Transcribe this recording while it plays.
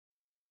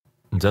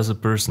Does a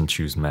person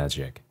choose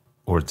magic,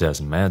 or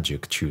does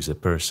magic choose a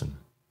person?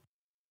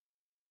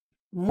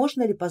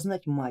 Можно ли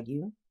познать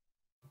магию?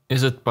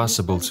 Is it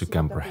possible to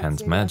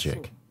comprehend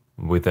magic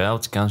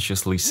without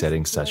consciously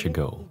setting such a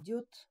goal?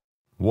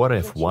 What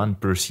if one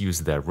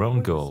pursues their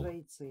own goal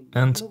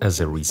and as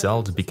a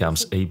result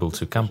becomes able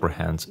to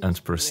comprehend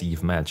and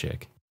perceive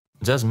magic?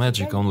 Does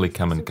magic only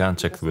come in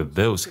contact with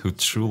those who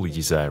truly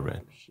desire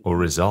it,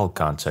 or is all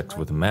contact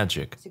with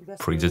magic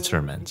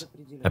predetermined?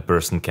 A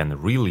person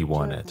can really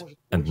want it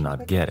and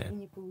not get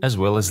it, as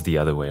well as the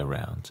other way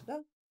around.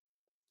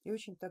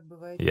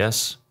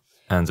 Yes,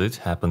 and it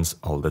happens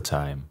all the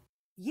time.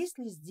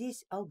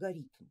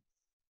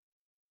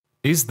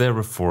 Is there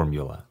a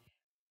formula?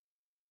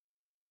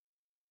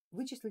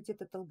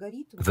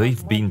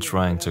 They've been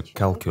trying to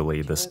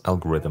calculate this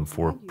algorithm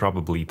for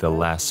probably the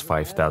last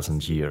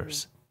 5,000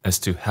 years, as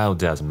to how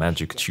does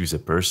magic choose a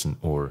person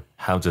or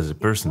how does a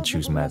person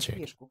choose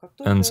magic.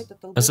 And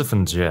as if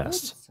in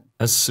jest,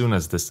 as soon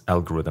as this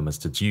algorithm is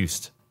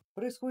deduced,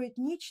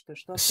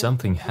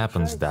 something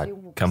happens that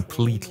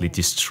completely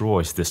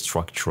destroys the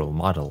structural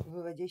model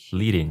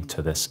leading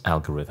to this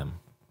algorithm.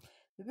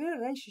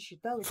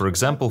 For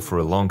example, for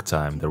a long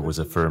time there was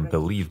a firm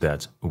belief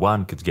that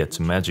one could get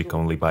to magic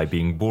only by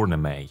being born a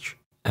mage,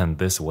 and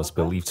this was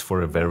believed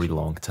for a very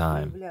long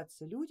time,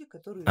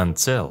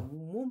 until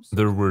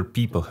there were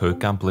people who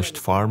accomplished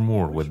far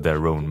more with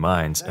their own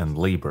minds and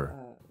labor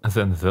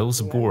than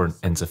those born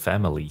into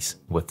families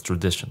with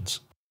traditions.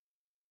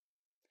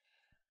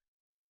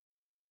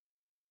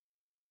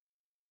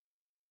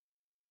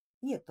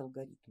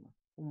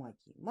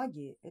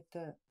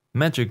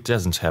 Magic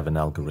doesn't have an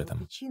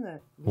algorithm.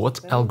 What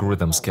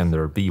algorithms can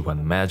there be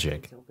when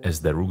magic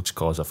is the root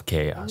cause of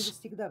chaos?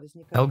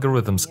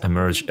 Algorithms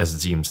emerge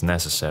as deemed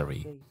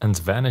necessary and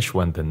vanish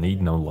when the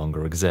need no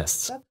longer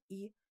exists.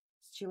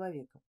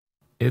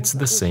 It's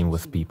the same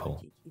with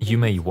people. You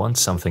may want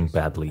something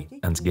badly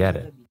and get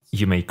it.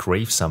 You may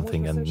crave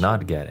something and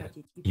not get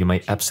it. You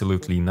may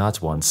absolutely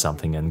not want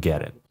something and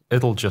get it.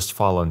 It'll just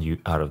fall on you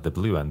out of the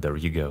blue and there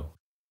you go.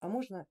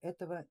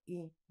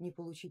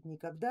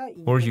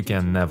 Or you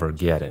can never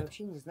get it,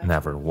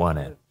 never want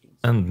it,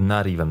 and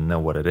not even know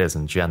what it is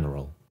in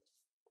general.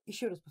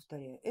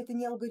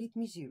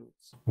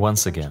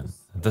 Once again,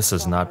 this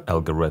is not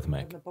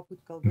algorithmic,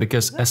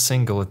 because a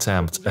single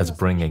attempt at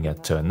bringing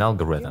it to an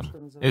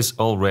algorithm is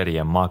already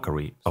a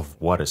mockery of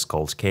what is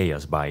called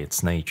chaos by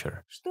its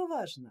nature.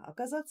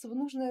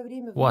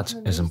 What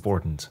is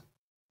important?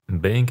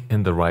 Being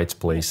in the right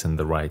place in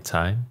the right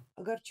time?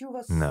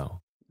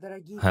 No.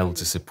 I'll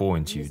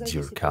disappoint you,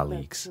 dear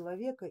colleagues.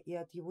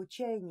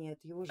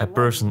 A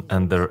person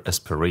and their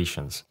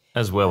aspirations,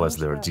 as well as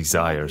their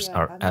desires,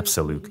 are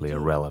absolutely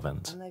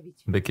irrelevant,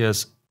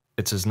 because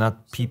it is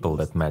not people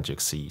that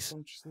magic sees.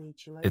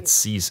 It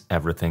sees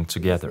everything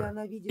together,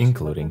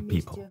 including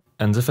people.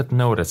 And if it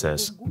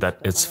notices that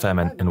it's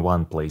famine in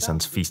one place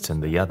and feast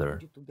in the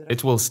other,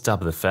 it will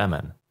stop the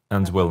famine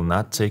and will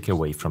not take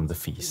away from the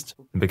feast.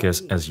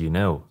 Because, as you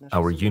know,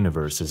 our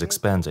universe is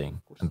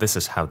expanding, and this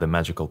is how the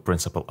magical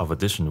principle of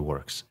addition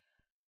works.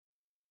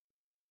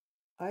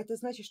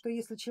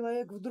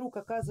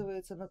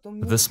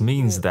 This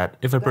means that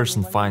if a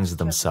person finds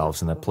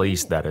themselves in a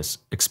place that is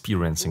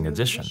experiencing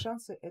addition,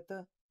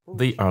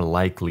 they are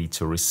likely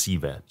to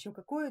receive it.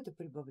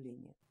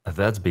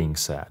 That being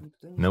said,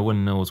 no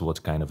one knows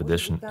what kind of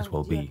addition it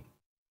will be.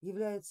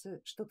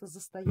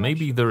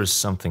 Maybe there is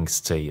something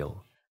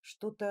stale,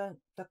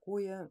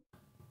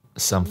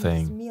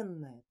 something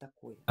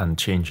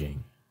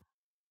unchanging,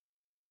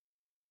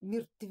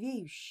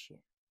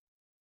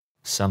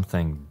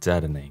 something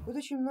deadening.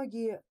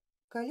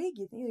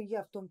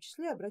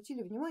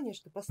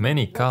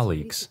 Many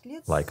colleagues,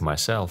 like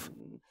myself,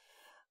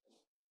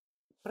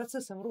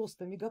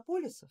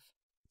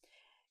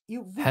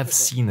 have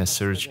seen a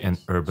surge in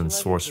urban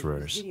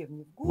sorcerers,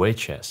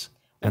 witches,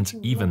 and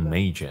even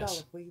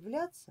mages,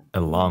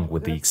 along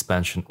with the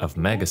expansion of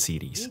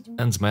megacities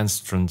and man's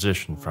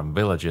transition from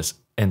villages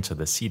into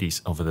the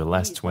cities over the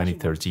last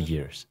 20-30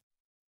 years.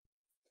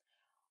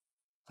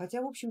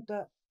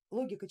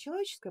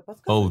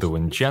 Although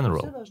in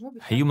general,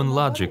 human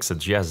logic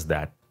suggests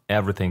that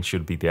everything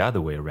should be the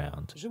other way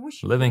around.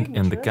 Living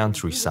in the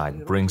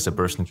countryside brings a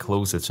person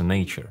closer to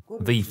nature.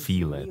 They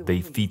feel it,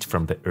 they feed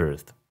from the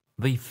earth,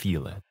 they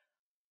feel it.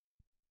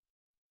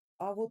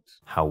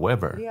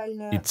 However,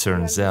 it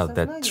turns out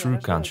that true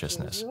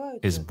consciousness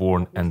is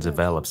born and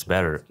develops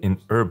better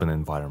in urban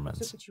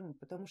environments.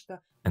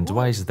 And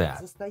why is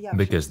that?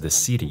 Because the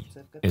city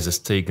is a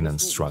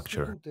stagnant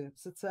structure,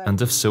 and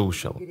if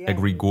social,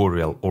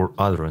 egregorial or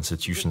other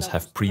institutions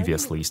have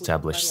previously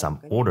established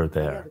some order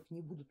there,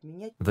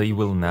 they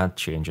will not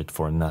change it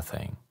for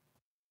nothing.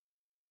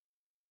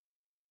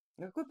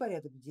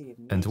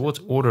 And what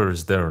order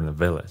is there in a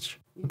village?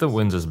 The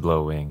wind is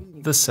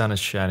blowing, the sun is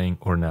shining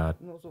or not,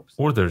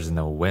 or there is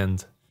no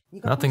wind.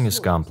 Nothing is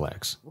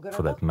complex,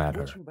 for that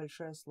matter.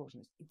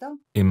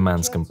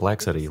 Immense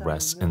complexity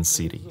rests in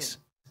cities.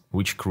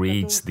 which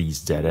creates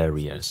these dead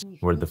areas,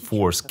 where the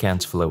force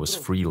can't flow as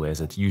freely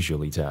as it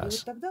usually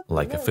does,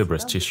 like a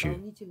fibrous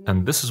tissue.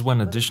 And this is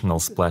when additional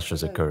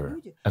splashes occur,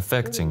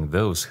 affecting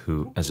those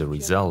who, as a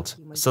result,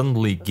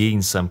 suddenly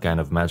gain some kind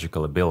of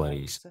magical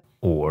abilities,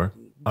 or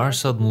are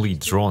suddenly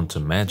drawn to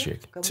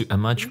magic to a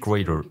much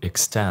greater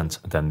extent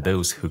than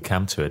those who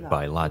come to it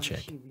by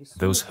logic,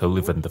 those who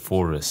live in the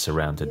forest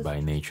surrounded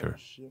by nature,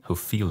 who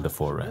feel the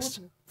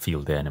forest,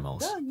 feel the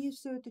animals.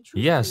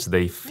 Yes,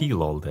 they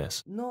feel all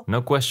this,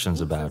 no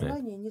questions about it,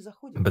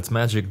 but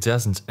magic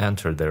doesn't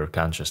enter their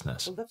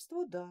consciousness.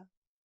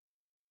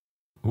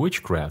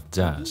 Witchcraft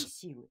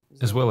does,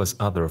 as well as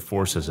other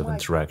forces of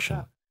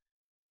interaction.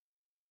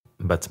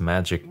 But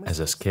magic as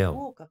a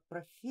skill,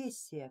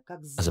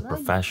 as a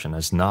profession,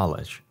 as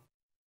knowledge,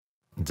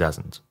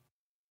 doesn't.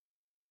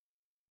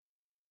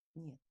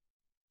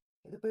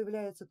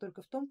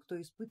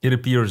 It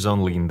appears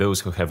only in those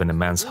who have an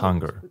immense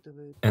hunger,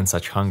 and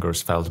such hunger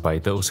is felt by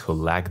those who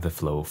lack the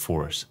flow of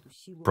force,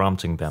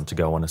 prompting them to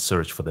go on a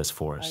search for this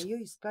force.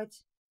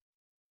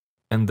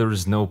 And there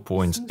is no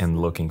point in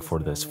looking for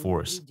this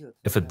force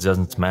if it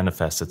doesn't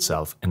manifest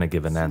itself in a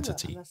given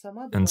entity.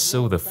 And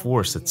so the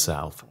force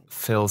itself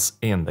fills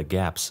in the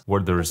gaps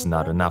where there is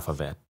not enough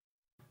of it.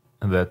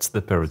 That's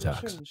the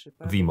paradox,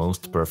 the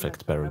most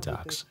perfect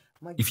paradox.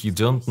 If you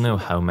don't know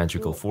how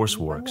magical force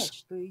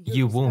works,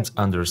 you won't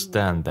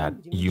understand that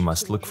you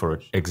must look for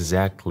it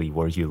exactly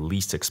where you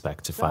least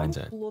expect to find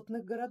it.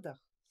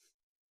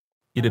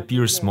 It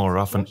appears more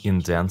often in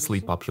densely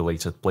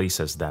populated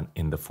places than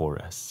in the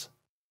forests.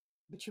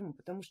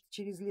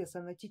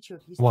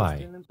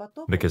 Why?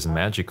 Because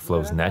magic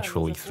flows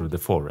naturally through the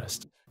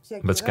forest,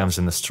 but comes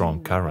in a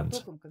strong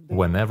current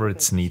whenever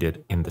it's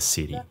needed in the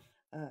city.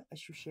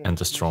 And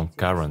a strong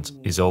current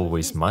is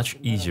always much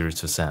easier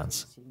to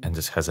sense, and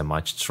it has a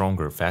much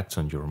stronger effect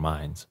on your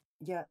mind.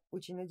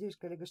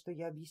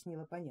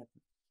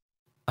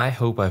 I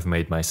hope I've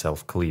made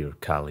myself clear,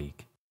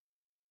 colleague.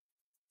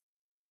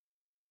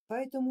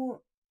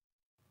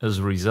 As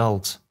a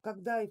result,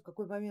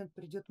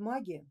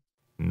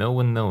 no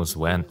one knows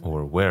when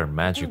or where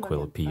magic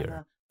will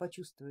appear.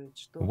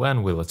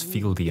 When will it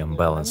feel the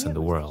imbalance in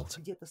the world?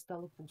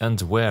 And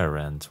where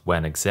and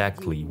when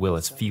exactly will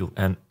it feel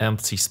an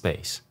empty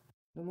space?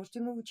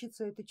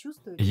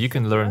 You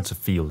can learn to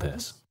feel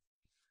this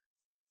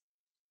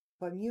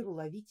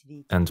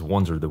and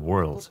wander the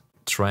world,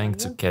 trying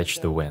to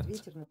catch the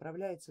wind,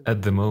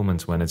 at the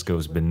moment when it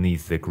goes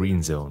beneath the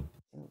green zone,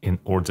 in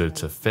order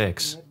to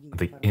fix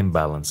the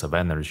imbalance of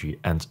energy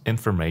and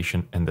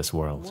information in this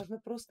world.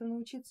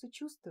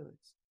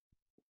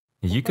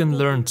 You can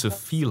learn to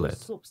feel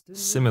it,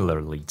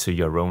 similarly to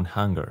your own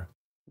hunger.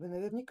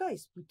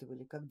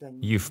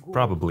 You've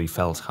probably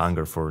felt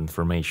hunger for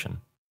information,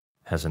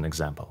 as an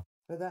example.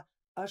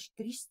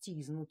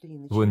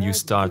 When you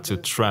start to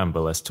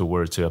tremble as to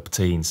where to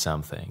obtain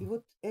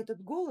something.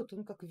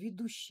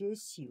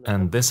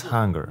 And this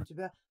hunger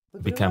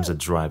becomes a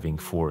driving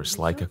force,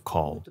 like a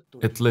call.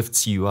 It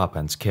lifts you up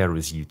and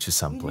carries you to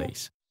some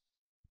place,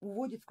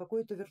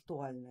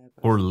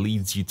 or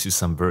leads you to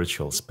some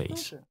virtual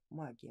space.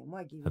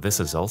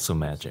 This is also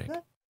magic.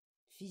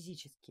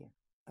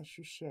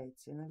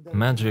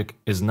 Magic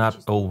is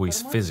not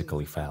always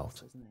physically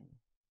felt.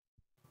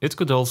 It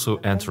could also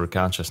enter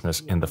consciousness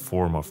in the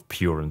form of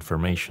pure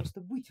information.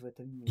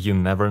 You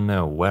never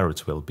know where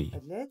it will be.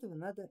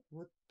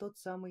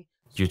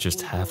 You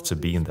just have to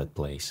be in that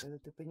place.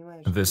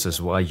 This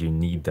is why you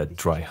need that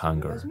dry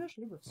hunger,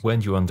 when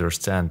you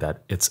understand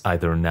that it's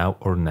either now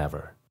or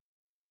never.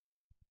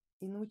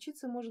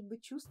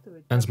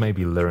 And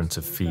maybe learn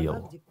to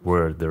feel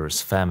where there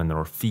is famine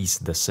or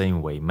feast the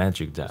same way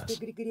magic does.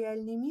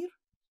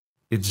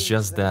 It's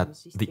just that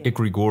the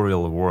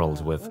egregorial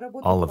world, with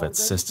all of its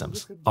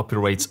systems,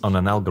 operates on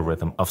an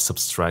algorithm of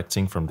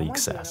subtracting from the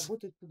excess,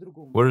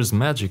 whereas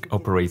magic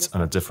operates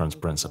on a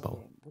different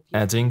principle,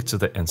 adding to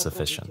the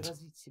insufficient.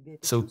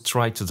 So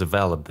try to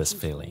develop this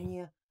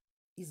feeling,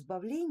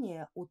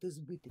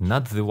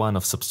 not the one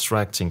of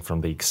subtracting from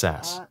the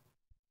excess,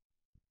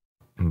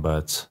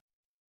 but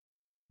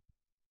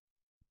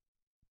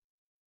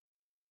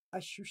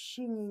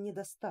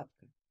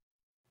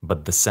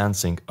the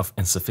sensing of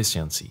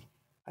insufficiency.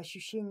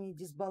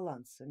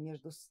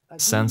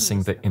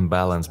 Sensing the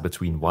imbalance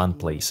between one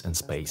place in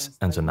space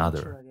and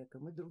another,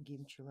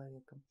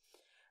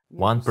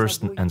 one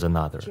person and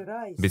another,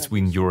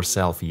 between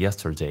yourself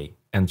yesterday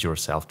and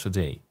yourself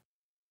today.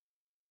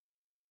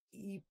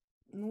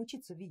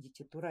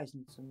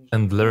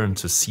 And learn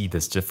to see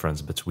this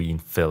difference between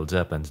filled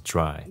up and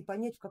dry,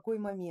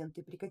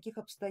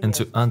 and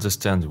to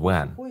understand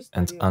when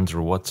and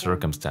under what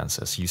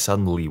circumstances you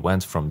suddenly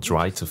went from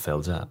dry to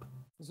filled up,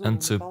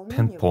 and to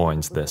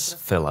pinpoint this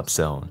fill-up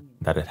zone,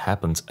 that it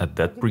happens at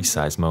that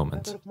precise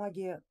moment.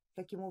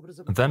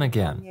 Then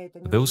again,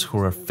 those who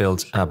are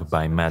filled up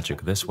by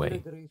magic this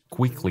way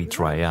quickly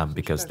dry up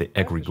because the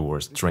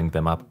egregores drink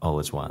them up all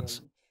at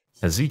once,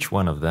 as each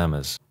one of them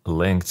is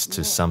linked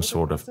to some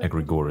sort of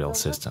egregorial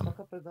system.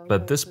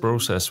 But this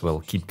process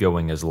will keep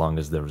going as long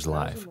as there is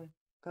life.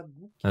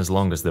 as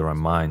long as there are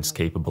minds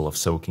capable of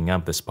soaking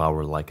up this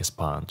power like a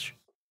sponge.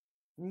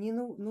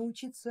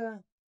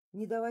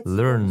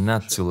 Learn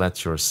not to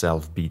let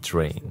yourself be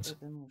trained,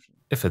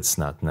 if it's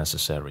not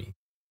necessary.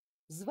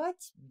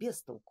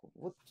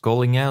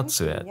 Calling out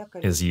to it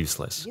is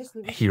useless.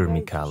 Hear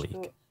me,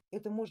 colleague.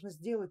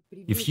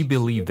 If you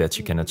believe that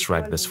you can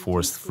attract this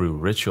force through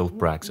ritual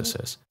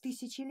practices,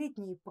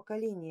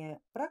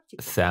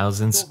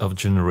 thousands of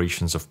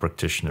generations of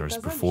practitioners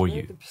before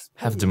you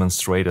have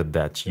demonstrated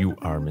that you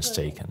are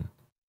mistaken.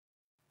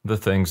 The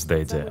things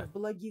they did,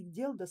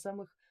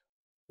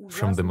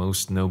 from the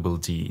most noble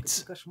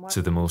deeds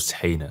to the most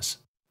heinous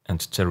and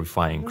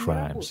terrifying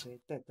crimes,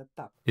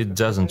 it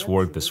doesn't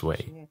work this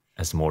way,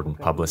 as modern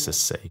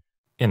publicists say,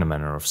 in a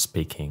manner of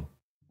speaking.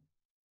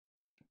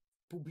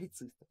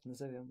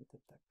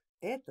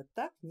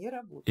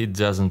 It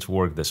doesn't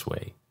work this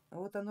way.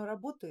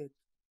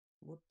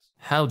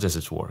 How does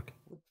it work?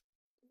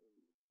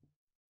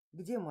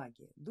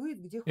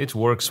 It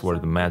works where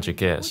the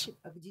magic is.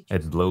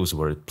 It blows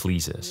where it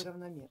pleases.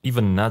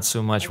 Even not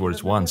so much where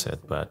it wants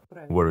it, but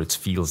where it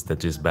feels the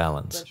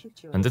disbalance.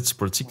 And it's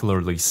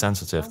particularly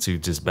sensitive to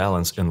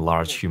disbalance in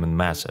large human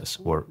masses,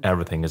 where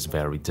everything is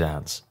very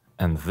dense.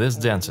 And this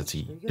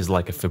density is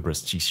like a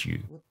fibrous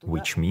tissue,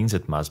 which means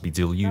it must be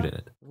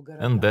diluted.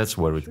 And that's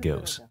where it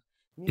goes.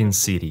 In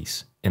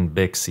cities, in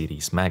big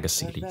cities, mega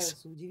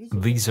cities,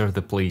 these are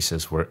the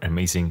places where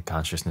amazing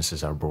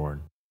consciousnesses are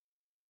born.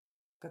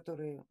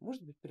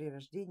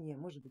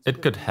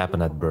 It could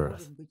happen at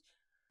birth.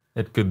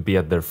 It could be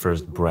at their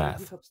first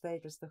breath,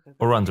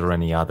 or under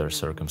any other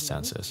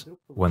circumstances,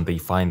 when they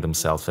find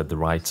themselves at the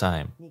right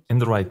time, in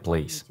the right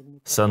place,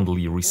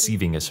 suddenly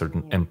receiving a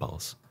certain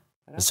impulse,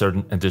 a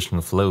certain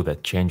additional flow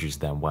that changes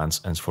them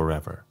once and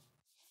forever.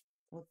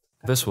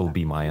 This will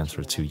be my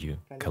answer to you,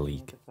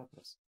 colleague.